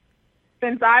nothing.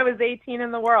 Since I was 18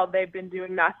 in the world, they've been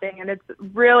doing nothing, and it's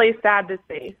really sad to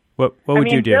see. What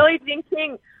would you do? Billie Jean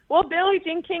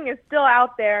King is still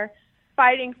out there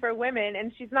fighting for women,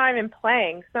 and she's not even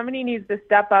playing. Somebody needs to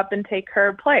step up and take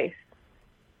her place.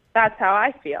 That's how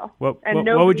I feel. What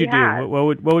would you do?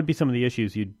 What would be some of the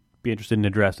issues you'd be interested in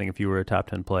addressing if you were a top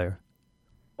 10 player?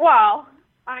 Well,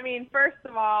 I mean, first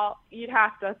of all, you'd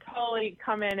have to totally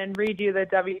come in and redo the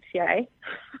WTA.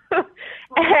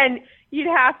 And you'd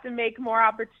have to make more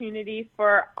opportunities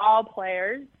for all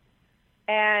players.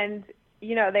 And,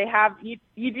 you know,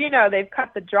 you do know they've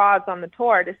cut the draws on the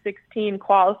tour to 16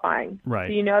 qualifying. Right.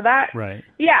 Do you know that? Right.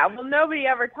 Yeah, well, nobody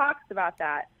ever talks about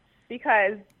that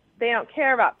because they don't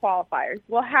care about qualifiers.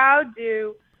 Well, how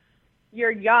do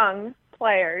your young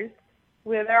players,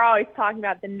 where they're always talking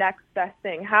about the next best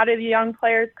thing, how do the young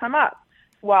players come up?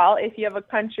 Well, if you have a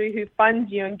country who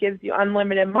funds you and gives you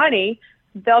unlimited money,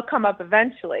 they'll come up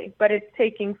eventually, but it's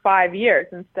taking 5 years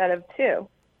instead of 2.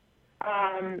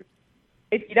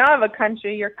 If you don't have a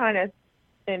country, you're kind of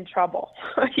in trouble.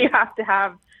 You have to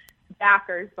have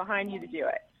backers behind you to do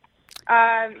it.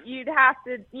 You'd have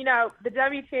to, you know, the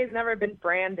WTA has never been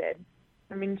branded.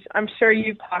 I mean, I'm sure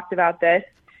you've talked about this.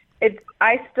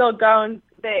 I still go and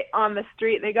on the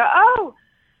street, they go, oh,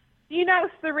 do you know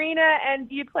Serena and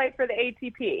do you play for the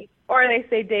ATP? Or they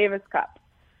say Davis Cup.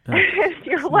 Oh.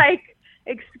 You're like,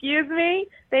 excuse me?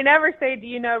 They never say, do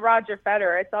you know Roger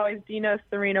Federer? It's always, do you know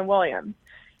Serena Williams?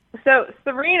 So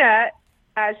Serena,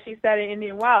 as she said in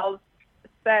Indian Wells,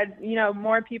 said, you know,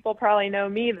 more people probably know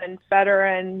me than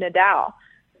Federer and Nadal.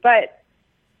 But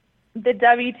the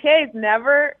WTA has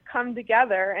never come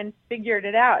together and figured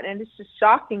it out, and it's just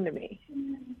shocking to me.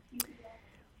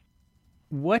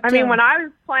 When I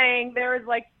was playing, there was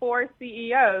like 4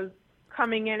 CEOs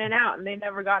coming in and out, and they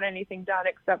never got anything done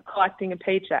except collecting a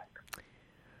paycheck.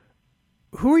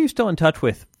 Who are you still in touch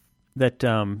with that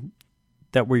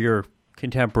were your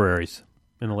contemporaries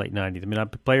in the late 90s? I mean,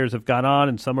 players have gone on,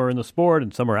 and some are in the sport,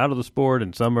 and some are out of the sport,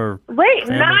 and some are... Late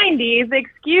 90s?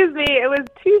 Excuse me, it was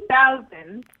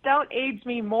 2000. Don't age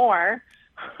me more.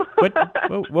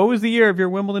 What was the year of your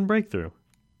Wimbledon breakthrough?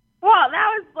 Well, that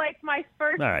was like my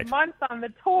first month on the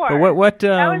tour. But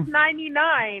that was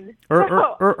 99.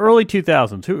 Early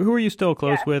 2000s. Who are you still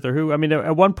close with, or who? I mean,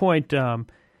 at one point, we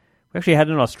actually had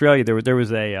in Australia. There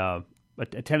was a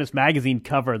tennis magazine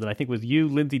cover that I think was you,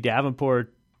 Lindsay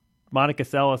Davenport, Monica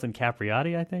Seles, and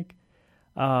Capriati. I think.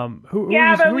 Who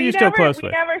are you still close with? We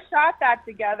never shot that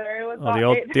together. It was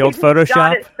the old Photoshop.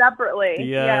 Shot it separately.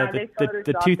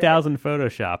 The 2000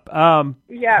 Photoshop.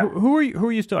 Who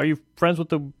are you still? Are you friends with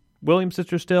the Williams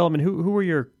sisters still? I mean, who are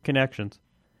your connections?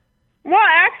 Well,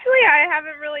 actually, I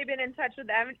haven't really been in touch with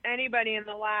anybody in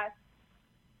the last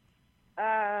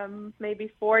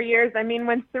maybe 4 years. I mean,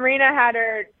 when Serena had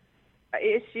her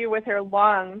issue with her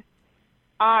lung,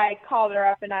 I called her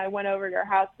up and I went over to her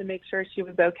house to make sure she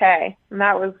was okay. And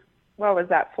that was, what was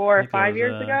that, 4 or 5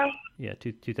 years ago? Yeah,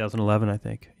 2011, I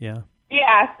think. Yeah.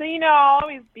 Yeah, so, you know, I'll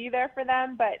always be there for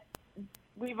them, but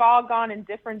we've all gone in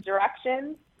different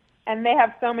directions. And they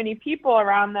have so many people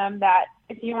around them that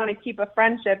if you want to keep a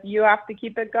friendship, you have to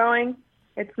keep it going.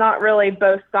 It's not really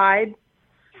both sides.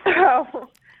 So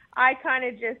I kind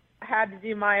of just had to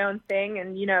do my own thing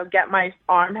and, you know, get my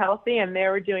arm healthy, and they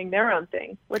were doing their own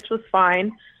thing, which was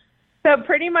fine. So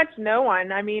pretty much no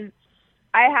one. I mean,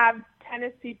 I have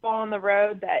tennis people on the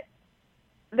road that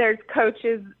there's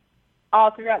coaches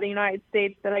all throughout the United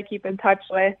States that I keep in touch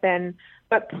with,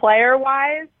 but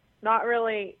player-wise, not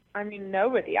really. I mean,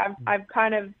 nobody. I've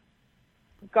kind of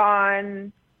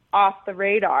gone off the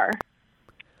radar.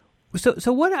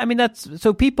 So what? I mean,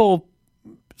 so people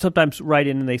sometimes write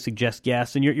in and they suggest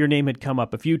guests, and your name had come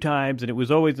up a few times, and it was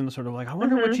always in the sort of like, I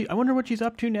wonder what she's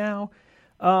up to now.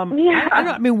 I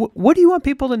mean, what do you want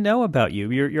people to know about you?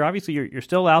 You're obviously you're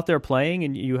still out there playing,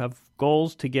 and you have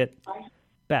goals to get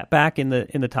back in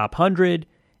the top 100.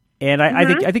 And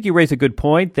I think you raise a good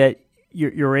point that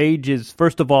your age is,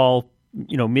 first of all,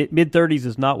 you know, mid 30s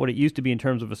is not what it used to be in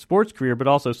terms of a sports career, but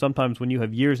also sometimes when you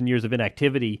have years and years of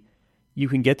inactivity, you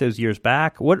can get those years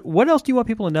back. What else do you want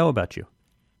people to know about you?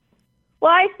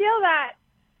 Well, I feel that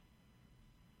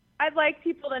I'd like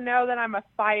people to know that I'm a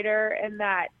fighter and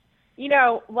that,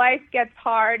 life gets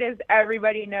hard, as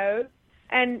everybody knows.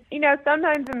 And,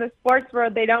 sometimes in the sports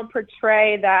world, they don't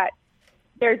portray that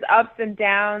there's ups and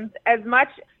downs as much.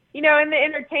 In the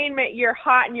entertainment, you're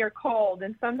hot and you're cold,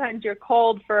 and sometimes you're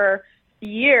cold for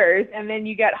years and then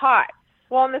you get hot.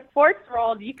 Well, in the sports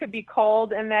world, you could be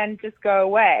cold and then just go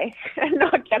away and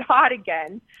not get hot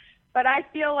again. But I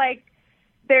feel like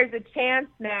there's a chance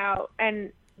now,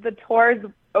 and the tour's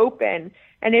open.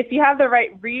 And if you have the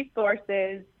right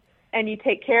resources and you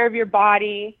take care of your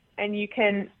body and you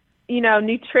can,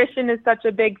 nutrition is such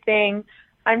a big thing.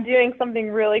 I'm doing something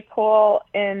really cool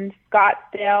in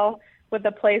Scottsdale with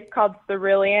a place called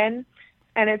Cerulean,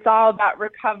 and it's all about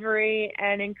recovery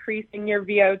and increasing your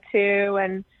VO2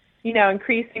 and,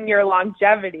 increasing your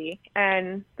longevity.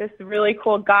 And this really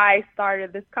cool guy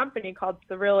started this company called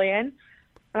Cerulean.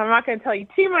 And I'm not going to tell you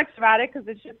too much about it because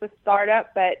it's just a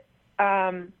startup, but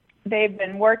they've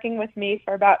been working with me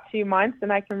for about 2 months,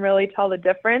 and I can really tell the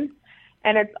difference.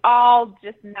 And it's all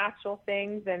just natural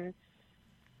things, and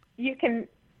you can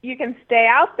stay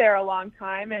out there a long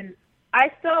time. And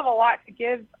I still have a lot to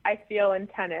give, I feel, in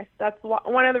tennis. That's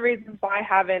one of the reasons why I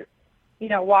haven't,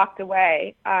 walked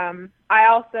away. I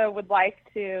also would like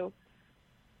to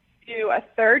do a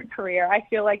third career. I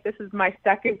feel like this is my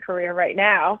second career right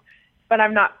now, but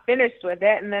I'm not finished with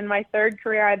it. And then my third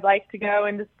career, I'd like to go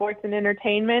into sports and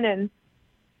entertainment. And,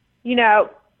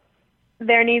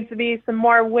 there needs to be some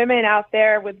more women out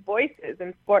there with voices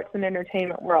in sports and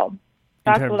entertainment world.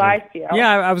 That's what I feel.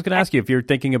 Yeah, I was going to ask you if you're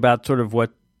thinking about sort of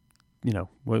what,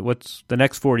 what's the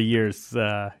next 40 years.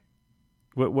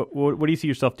 What do you see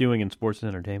yourself doing in sports and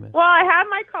entertainment? Well, I have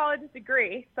my college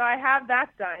degree, so I have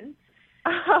that done.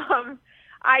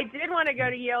 I did want to go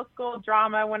to Yale School of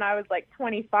Drama when I was like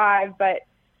 25, but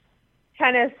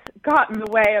tennis got in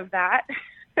the way of that,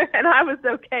 and I was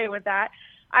okay with that.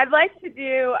 I'd like to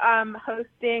do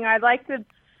hosting. I'd like to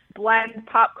blend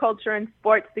pop culture and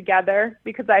sports together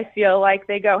because I feel like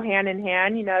they go hand in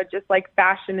hand, just like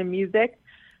fashion and music.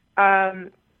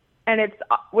 And it's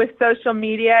with social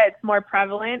media, it's more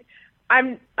prevalent.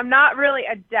 I'm not really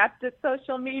adept at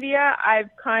social media. I've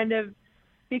kind of,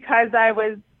 because I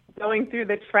was going through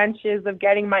the trenches of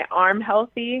getting my arm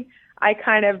healthy, I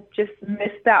kind of just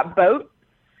missed that boat.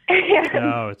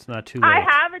 No, it's not too late. I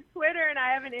have a Twitter and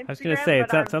I have an Instagram. I was going to say,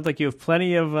 it sounds like you have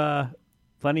plenty of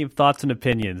thoughts and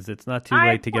opinions. It's not too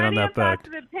late to get on that boat. I have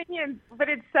plenty of thoughts and opinions, but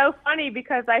it's so funny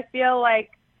because I feel like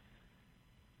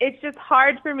it's just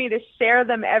hard for me to share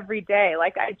them every day.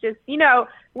 Like I just,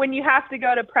 when you have to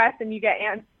go to press and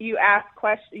you ask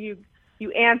questions,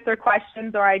 you answer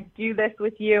questions, or I do this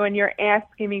with you and you're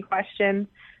asking me questions.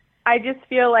 I just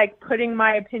feel like putting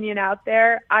my opinion out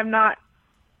there, I'm not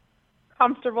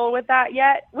comfortable with that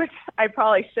yet, which I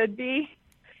probably should be.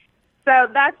 So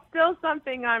that's still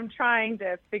something I'm trying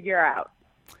to figure out.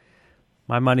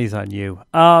 My money's on you.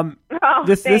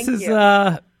 This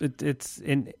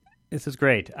is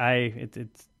great. It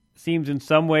seems in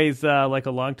some ways like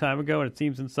a long time ago, and it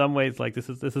seems in some ways like this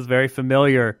is very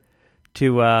familiar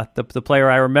to the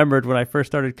player I remembered when I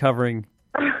first started covering.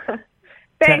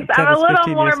 Thanks. I'm a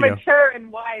little more mature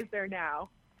and wiser now.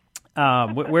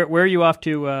 Where are you off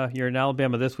to? You're in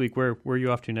Alabama this week. Where are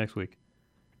you off to next week?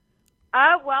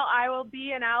 Well, I will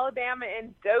be in Alabama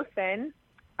in Dothan,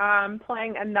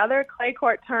 playing another clay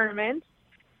court tournament,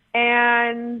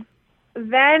 and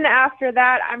then after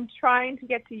that, I'm trying to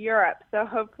get to Europe. So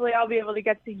hopefully, I'll be able to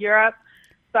get to Europe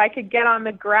so I could get on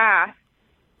the grass.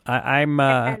 I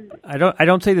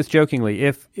don't say this jokingly.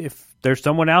 If there's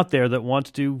someone out there that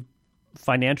wants to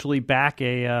financially back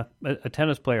a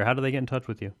tennis player, how do they get in touch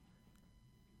with you?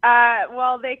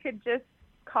 Well, they could just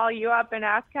call you up and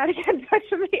ask how to get in touch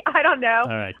with me. I don't know.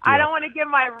 All right, I don't want to give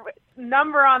my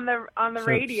number on the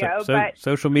radio, but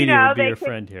social media would be your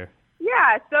friend here.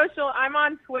 Yeah, social. I'm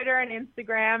on Twitter and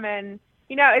Instagram, and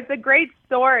it's a great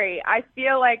story. I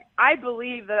feel like I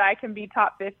believe that I can be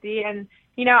top 50, and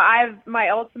I have my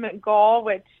ultimate goal,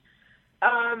 which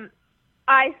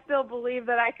I still believe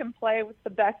that I can play with the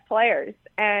best players,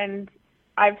 and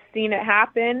I've seen it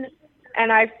happen,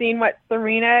 and I've seen what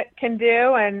Serena can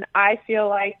do, and I feel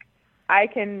like I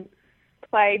can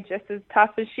play just as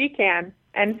tough as she can.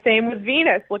 And same with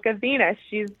Venus. Look at Venus;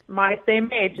 she's my same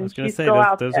age, and she's still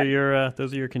out there.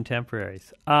 Those are your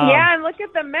contemporaries. Yeah, and look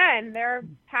at the men;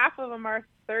 half of them are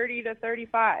 30 to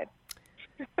 35.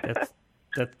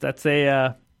 That's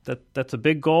a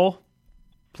big goal.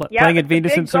 Playing at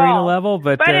Venus and Serena level,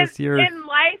 but in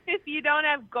life, if you don't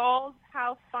have goals,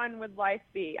 how fun would life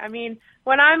be? I mean,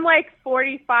 when I'm like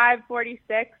 45,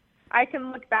 46, I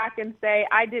can look back and say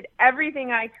I did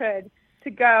everything I could to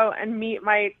go and meet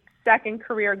my second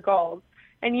career goals.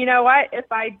 And you know what?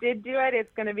 If I did do it,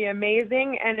 it's going to be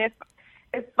amazing. And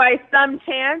if by some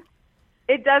chance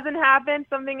it doesn't happen,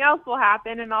 something else will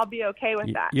happen, and I'll be okay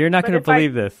with that. You're not going to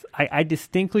believe this. I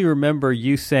distinctly remember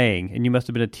you saying, and you must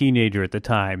have been a teenager at the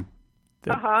time,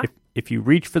 that if you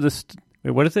reach for the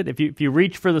what is it? If you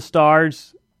reach for the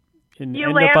stars and you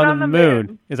end land up on the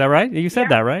moon. Is that right? You said Yeah.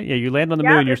 that, right? Yeah, you land on the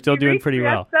moon. You're still doing pretty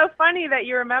well. That's so funny that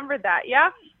you remembered that. Yeah.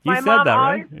 You My said mom that,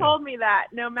 right? always told me that,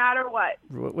 no matter what.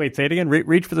 Wait, say it again.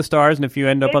 Reach for the stars, and if you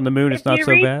end up on the moon, it's not so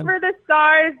bad. If you reach for the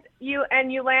stars,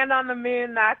 you land on the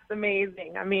moon, that's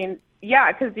amazing. I mean,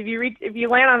 yeah, because if you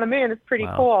land on the moon, it's pretty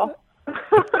cool.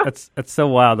 That's so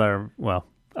wild.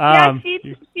 Yeah,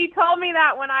 she told me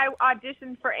that when I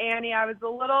auditioned for Annie. I was a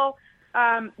little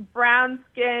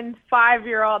brown-skinned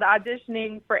 5-year-old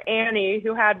auditioning for Annie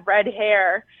who had red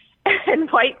hair and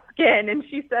white skin, and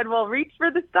she said, well, reach for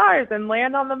the stars and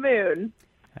land on the moon.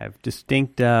 I have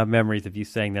distinct memories of you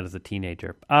saying that as a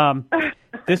teenager.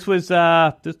 This was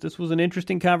this was an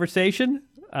interesting conversation.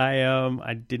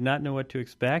 I did not know what to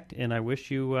expect, and I wish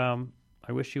you all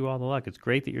the luck. It's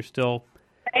great that you're still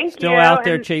out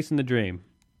there chasing the dream.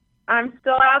 I'm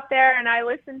still out there, and I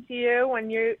listen to you when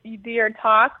you do your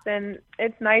talks, and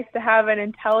it's nice to have an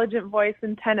intelligent voice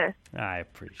in tennis. I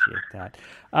appreciate that.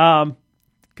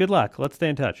 Good luck. Let's stay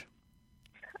in touch.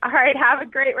 All right. Have a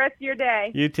great rest of your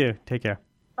day. You too. Take care.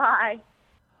 Bye.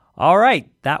 All right.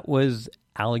 That was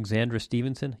Alexandra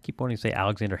Stevenson. I keep wanting to say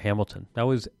Alexander Hamilton. That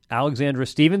was Alexandra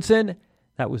Stevenson.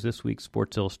 That was this week's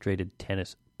Sports Illustrated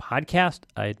Tennis podcast.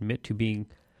 I admit to being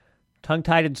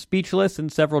tongue-tied and speechless in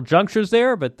several junctures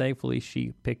there, but thankfully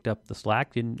she picked up the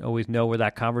slack. Didn't always know where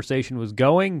that conversation was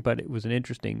going, but it was an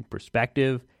interesting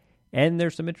perspective, and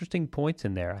there's some interesting points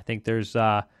in there. I think there's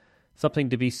something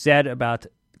to be said about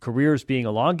careers being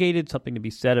elongated, something to be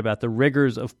said about the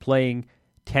rigors of playing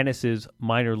tennis's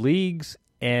minor leagues,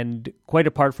 and quite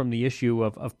apart from the issue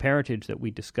of parentage that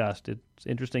we discussed, it's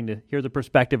interesting to hear the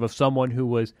perspective of someone who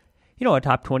was, a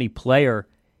top 20 player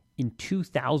in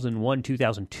 2001,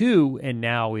 2002, and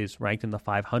now is ranked in the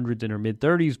 500s in her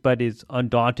mid-30s, but is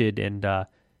undaunted and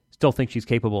still thinks she's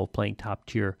capable of playing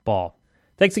top-tier ball.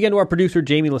 Thanks again to our producer,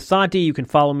 Jamie Lasanti. You can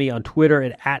follow me on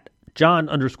Twitter at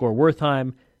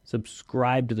John_Wertheim.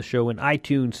 Subscribe to the show in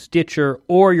iTunes, Stitcher,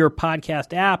 or your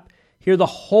podcast app. Hear the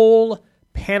whole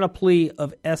panoply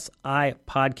of SI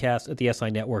podcasts at the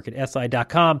SI Network at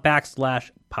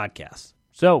si.com/podcasts.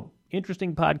 So,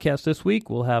 interesting podcast this week.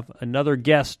 We'll have another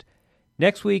guest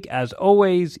next week. As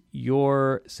always,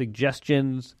 your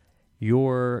suggestions,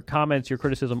 your comments, your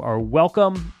criticism are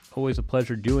welcome. Always a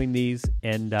pleasure doing these,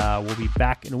 and we'll be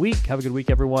back in a week. Have a good week,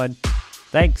 everyone.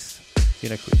 Thanks. See you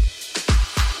next week.